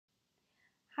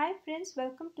Hi friends,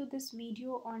 welcome to this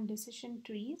video on decision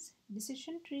trees.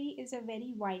 Decision tree is a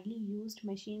very widely used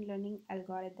machine learning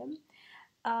algorithm.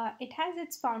 It has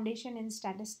its foundation in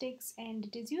statistics and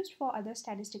it is used for other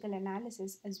statistical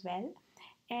analysis as well.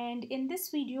 And in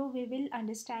this video, we will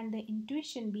understand the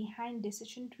intuition behind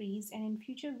decision trees, and in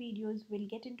future videos, we'll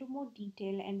get into more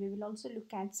detail and we will also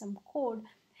look at some code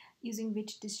using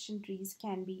which decision trees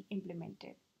can be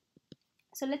implemented.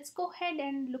 So let's go ahead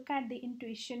and look at the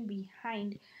intuition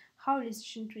behind how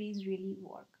decision trees really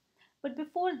work. But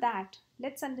before that,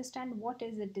 let's understand what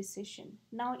is a decision.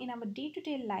 Now, in our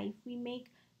day-to-day life, we make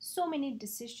so many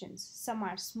decisions. Some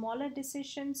are smaller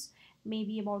decisions,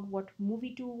 maybe about what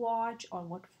movie to watch or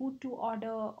what food to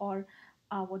order or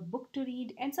what book to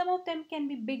read, and some of them can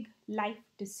be big life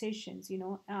decisions.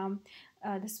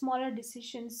 The smaller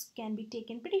decisions can be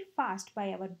taken pretty fast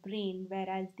by our brain,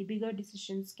 whereas the bigger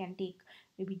decisions can take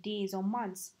maybe days or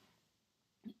months.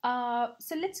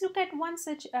 So let's look at one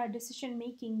such decision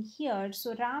making here.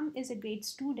 So Ram is a great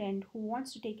student who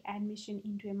wants to take admission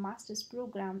into a master's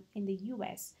program in the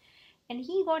US. And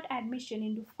he got admission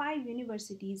into 5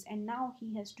 universities and now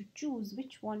he has to choose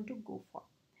which one to go for.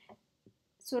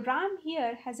 So Ram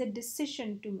here has a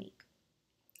decision to make.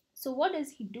 So what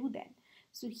does he do then?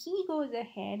 So he goes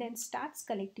ahead and starts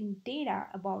collecting data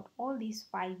about all these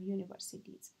 5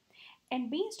 universities, and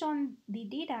based on the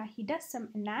data he does some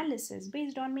analysis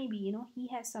based on maybe he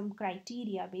has some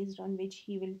criteria based on which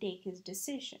he will take his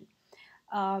decision.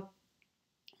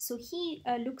 So he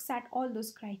looks at all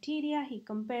those criteria, he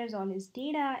compares all his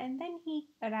data, and then he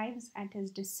arrives at his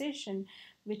decision,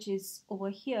 which is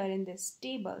over here in this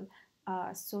table.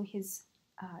 So his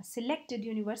selected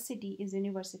university is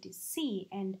University C,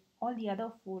 and all the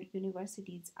other 4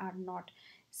 universities are not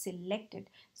selected.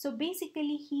 So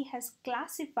basically, he has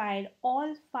classified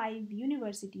all 5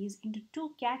 universities into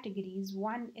 2 categories.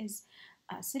 One is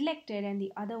selected, and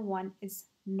the other one is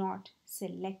not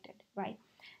selected, right?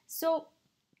 So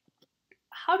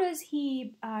how does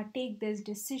he take this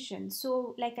decision?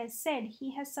 So like I said,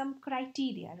 he has some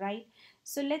criteria, right?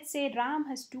 So let's say Ram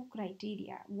has 2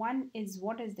 criteria. One is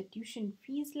what is the tuition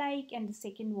fees like, and the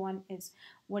second one is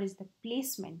what is the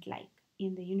placement like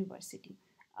in the university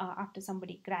after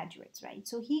somebody graduates, right?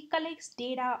 So he collects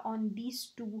data on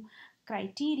these 2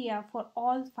 criteria for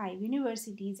all 5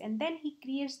 universities, and then he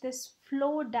creates this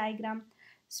flow diagram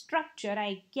structure.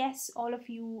 I guess all of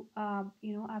you are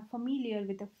familiar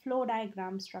with the flow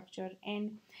diagram structure,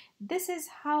 and this is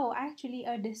how actually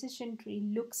a decision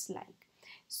tree looks like.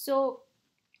 So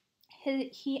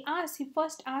he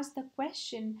first asked the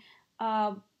question,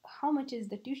 how much is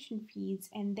the tuition fees,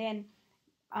 and then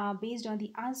based on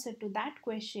the answer to that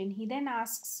question, he then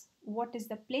asks what is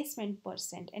the placement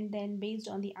percent, and then based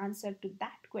on the answer to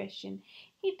that question,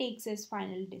 he takes his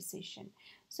final decision.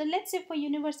 So let's say for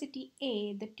University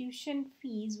A, the tuition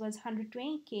fees was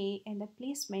 120K and the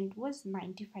placement was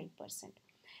 95%.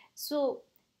 So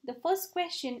the first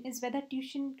question is whether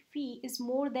tuition fee is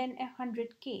more than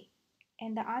 100K.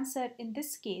 And the answer in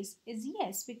this case is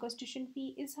yes, because tuition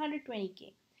fee is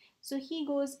 120K. So he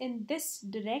goes in this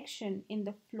direction in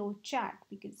the flow chart,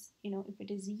 because if it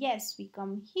is yes, we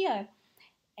come here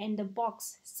and the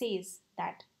box says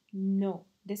that no,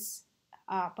 this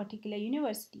particular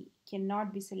university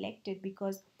cannot be selected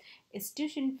because its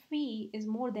tuition fee is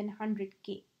more than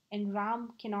 100K and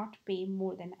Ram cannot pay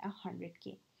more than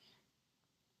 100K.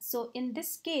 So in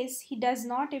this case, he does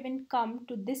not even come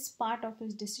to this part of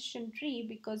his decision tree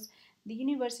because the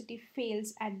university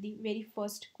fails at the very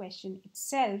first question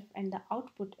itself, and the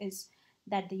output is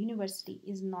that the university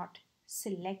is not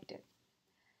selected.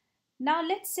 Now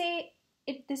let's say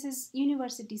this is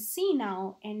University C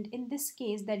now, and in this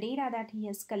case the data that he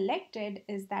has collected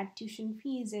is that tuition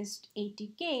fees is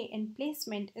 80K and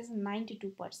placement is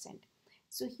 92%.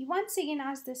 So he once again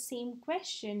asked the same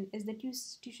question, is the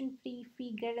tuition fee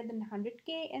greater than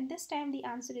 100K? And this time the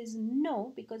answer is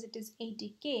no, because it is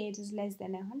 80K, it is less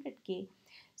than 100K.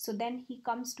 So then he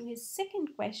comes to his second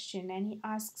question and he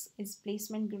asks, is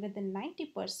placement greater than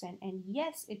 90%? And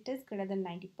yes, it is greater than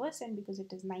 90% because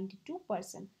it is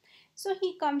 92%. So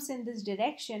he comes in this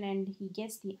direction and he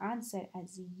gets the answer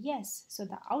as yes. So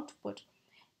the output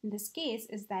in this case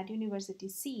is that University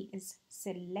C is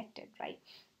selected, right?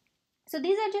 So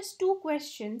these are just 2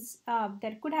 questions.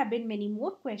 There could have been many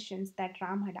more questions that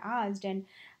Ram had asked, and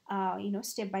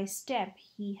step by step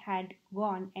he had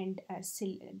gone and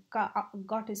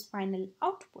got his final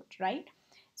output, right?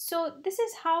 So this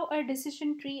is how a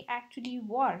decision tree actually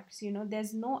works.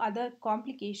 There's no other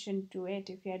complication to it.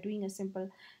 If you are doing a simple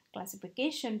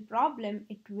classification problem,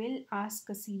 it will ask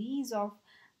a series of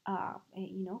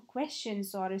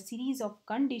questions or a series of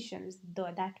conditions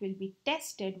that will be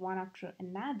tested one after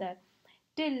another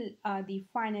till the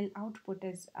final output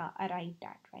is arrived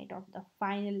at, right, of the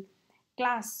final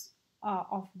class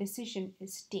of decision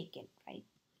is taken, right.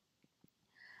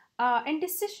 And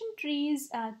decision trees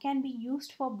can be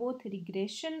used for both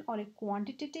regression or a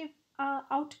quantitative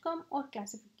outcome, or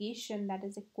classification, that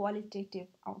is a qualitative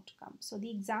outcome. So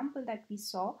the example that we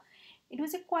saw, it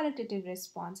was a qualitative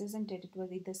response, isn't it? It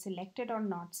was either selected or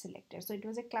not selected. So it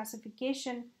was a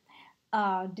classification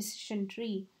decision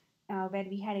tree where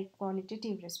we had a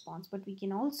qualitative response, but we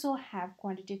can also have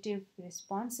quantitative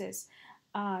responses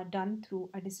done through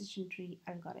a decision tree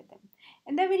algorithm.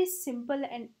 And they're very simple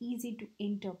and easy to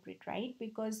interpret, right?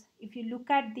 Because if you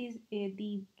look at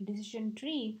the decision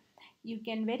tree, you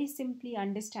can very simply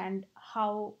understand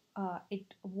how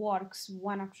it works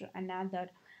one after another,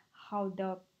 how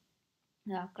the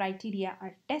criteria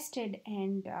are tested,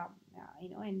 and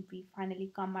and we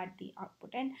finally come at the output.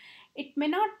 And it may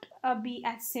not be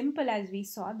as simple as we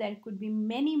saw. There could be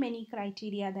many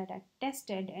criteria that are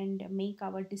tested and make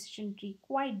our decision tree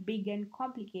quite big and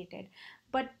complicated,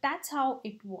 but that's how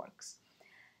it works.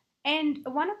 And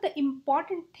one of the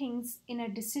important things in a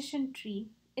decision tree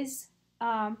is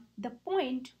the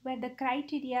point where the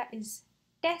criteria is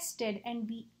tested and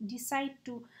we decide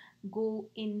to go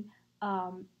in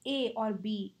A or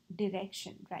B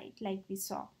direction, right? Like we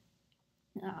saw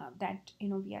that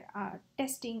we are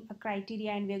testing a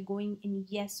criteria and we are going in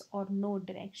yes or no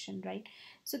direction, right?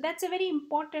 So that's a very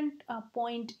important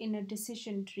point in a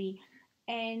decision tree,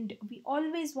 and we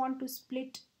always want to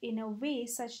split in a way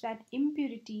such that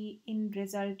impurity in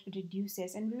result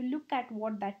reduces, and we will look at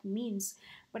what that means.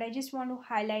 But I just want to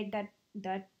highlight that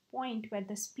that point where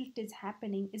the split is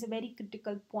happening is a very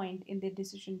critical point in the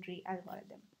decision tree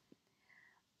algorithm.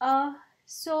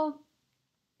 So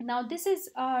now this is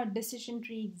a decision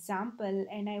tree example,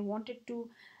 and I wanted to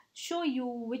show you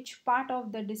which part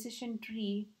of the decision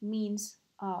tree means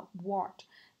what.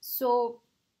 So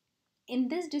in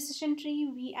this decision tree,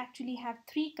 we actually have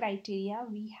three criteria.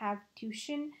 We have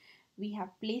tuition, we have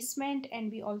placement,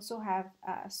 and we also have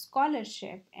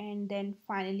scholarship. And then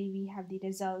finally, we have the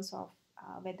results of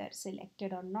whether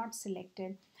selected or not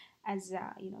selected, as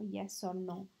yes or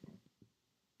no.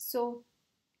 So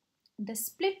the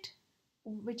split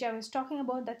which I was talking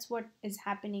about, that's what is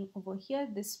happening over here,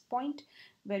 this point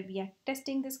where we are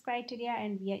testing this criteria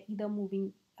and we are either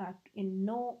moving in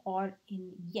no or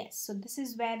in yes. So this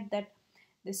is where that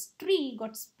this tree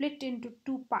got split into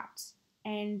two parts,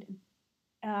 and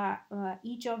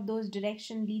each of those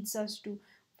direction leads us to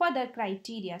further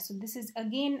criteria. So this is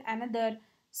again another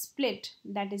split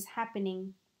that is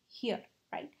happening here,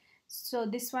 right? So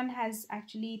this one has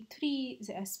actually three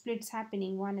splits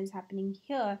happening. One is happening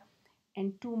here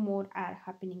and two more are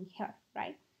happening here,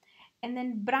 right? And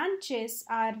then branches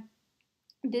are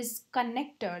these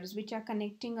connectors which are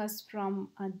connecting us from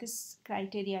this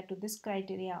criteria to this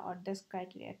criteria, or this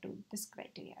criteria to this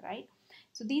criteria, right?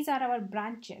 So these are our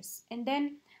branches. And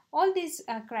then all these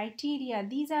criteria,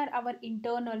 these are our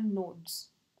internal nodes: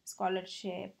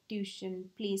 scholarship, tuition,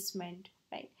 placement,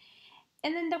 right?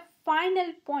 And then the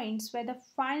final points where the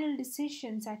final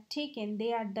decisions are taken,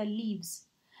 they are the leaves.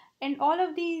 And all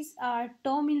of these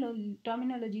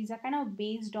terminologies are kind of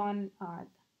based on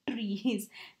trees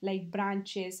like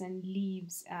branches and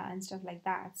leaves and stuff like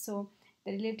that. So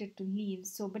they're related to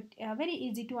leaves. So but very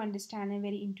easy to understand and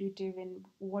very intuitive in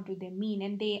what do they mean.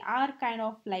 And they are kind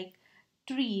of like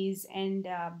trees, and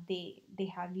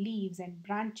they have leaves and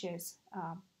branches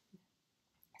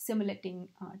simulating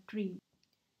trees.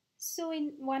 So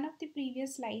in one of the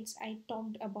previous slides, I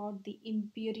talked about the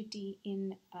impurity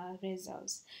in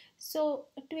results. So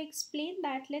to explain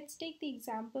that, let's take the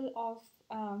example of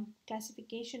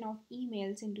classification of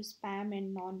emails into spam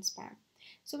and non-spam.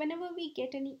 So whenever we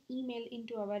get any email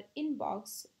into our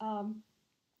inbox,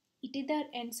 it either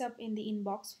ends up in the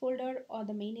inbox folder or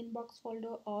the main inbox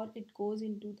folder, or it goes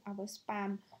into our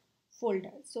spam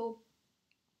folder. So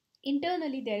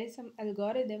internally there is some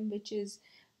algorithm which is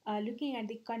looking at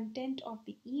the content of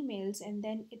the emails, and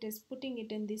then it is putting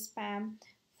it in the spam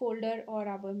folder or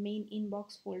our main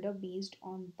inbox folder based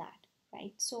on that,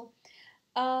 right? So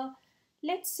uh,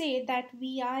 let's say that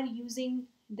we are using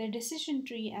the decision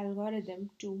tree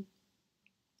algorithm to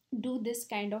do this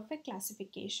kind of a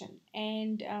classification,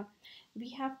 and we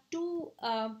have two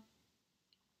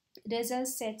result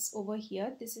sets over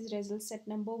here. This is result set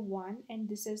number 1 and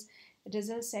this is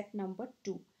result set number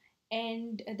 2,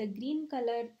 and the green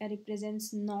color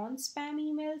represents non-spam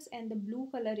emails and the blue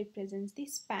color represents the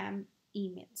spam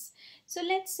emails. So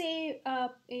let's say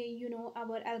our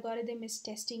algorithm is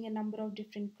testing a number of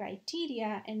different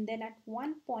criteria, and then at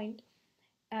one point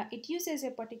it uses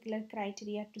a particular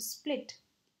criteria to split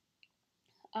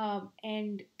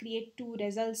and create two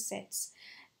result sets.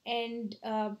 And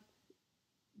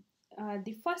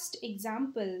the first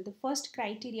example, the first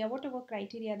criteria, whatever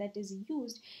criteria that is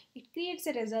used, it creates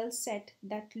a result set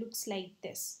that looks like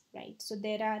this, right? So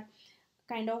there are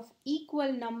kind of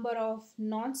equal number of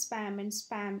non-spam and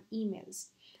spam emails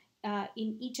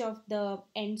in each of the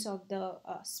ends of the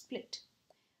split.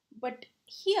 But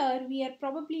here we are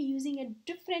probably using a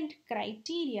different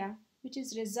criteria, which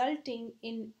is resulting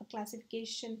in a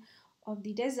classification of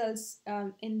the results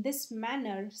in this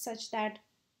manner, such that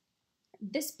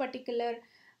this particular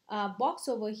box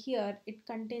over here, it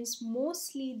contains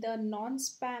mostly the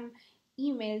non-spam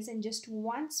emails and just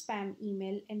one spam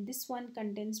email, and this one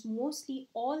contains mostly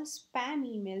all spam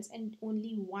emails and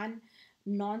only one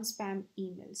non-spam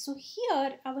email. So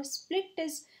here our split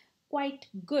is quite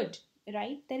good,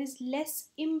 right? There is less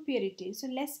impurity. So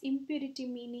less impurity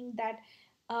meaning that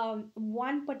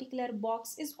one particular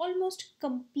box is almost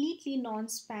completely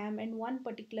non-spam and one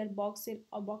particular box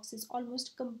is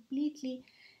almost completely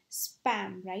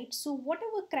spam, right? So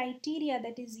whatever criteria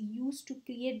that is used to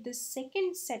create this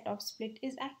second set of split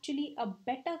is actually a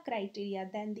better criteria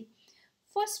than the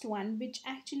first one, which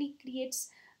actually creates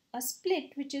a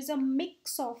split which is a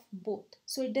mix of both.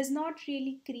 So it does not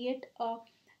really create a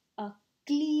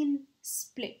clean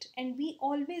split, and we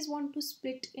always want to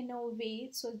split in a way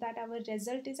so that our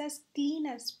result is as clean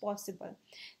as possible,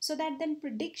 so that then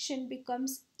prediction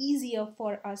becomes easier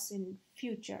for us in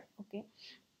future. Okay.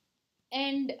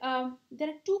 And there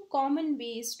are two common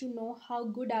ways to know how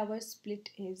good our split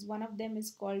is. One of them is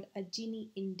called a Gini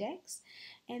index,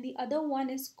 and the other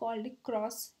one is called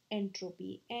cross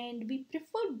entropy. And we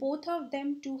prefer both of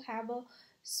them to have a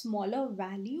smaller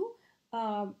value,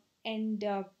 and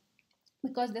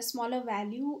because the smaller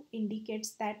value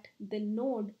indicates that the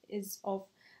node is of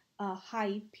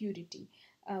high purity,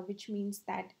 which means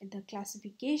that the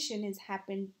classification has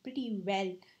happened pretty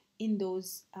well in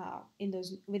those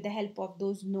with the help of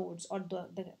those nodes, or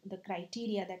the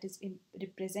criteria that is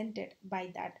represented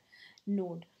by that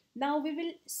node. Now we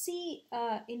will see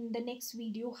in the next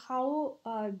video how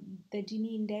the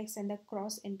Gini index and the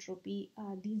cross entropy,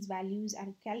 these values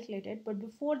are calculated. But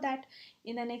before that,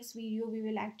 in the next video, we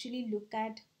will actually look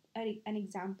at an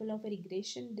example of a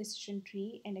regression decision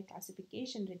tree and a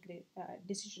classification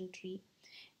decision tree,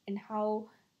 and how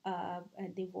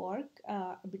they work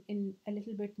in a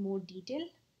little bit more detail.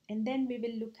 And then we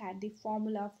will look at the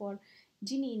formula for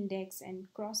Gini index and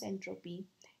cross entropy,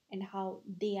 and how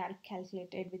they are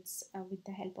calculated with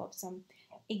the help of some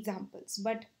examples.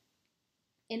 But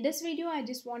in this video, I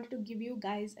just wanted to give you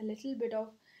guys a little bit of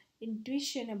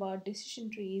intuition about decision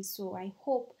trees. So I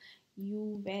hope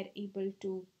you were able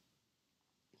to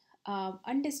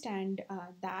understand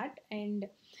that. And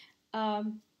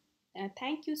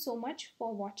thank you so much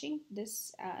for watching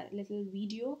this little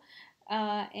video.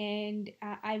 And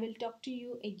I will talk to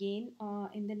you again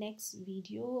in the next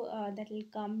video that will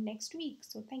come next week.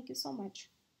 So thank you so much.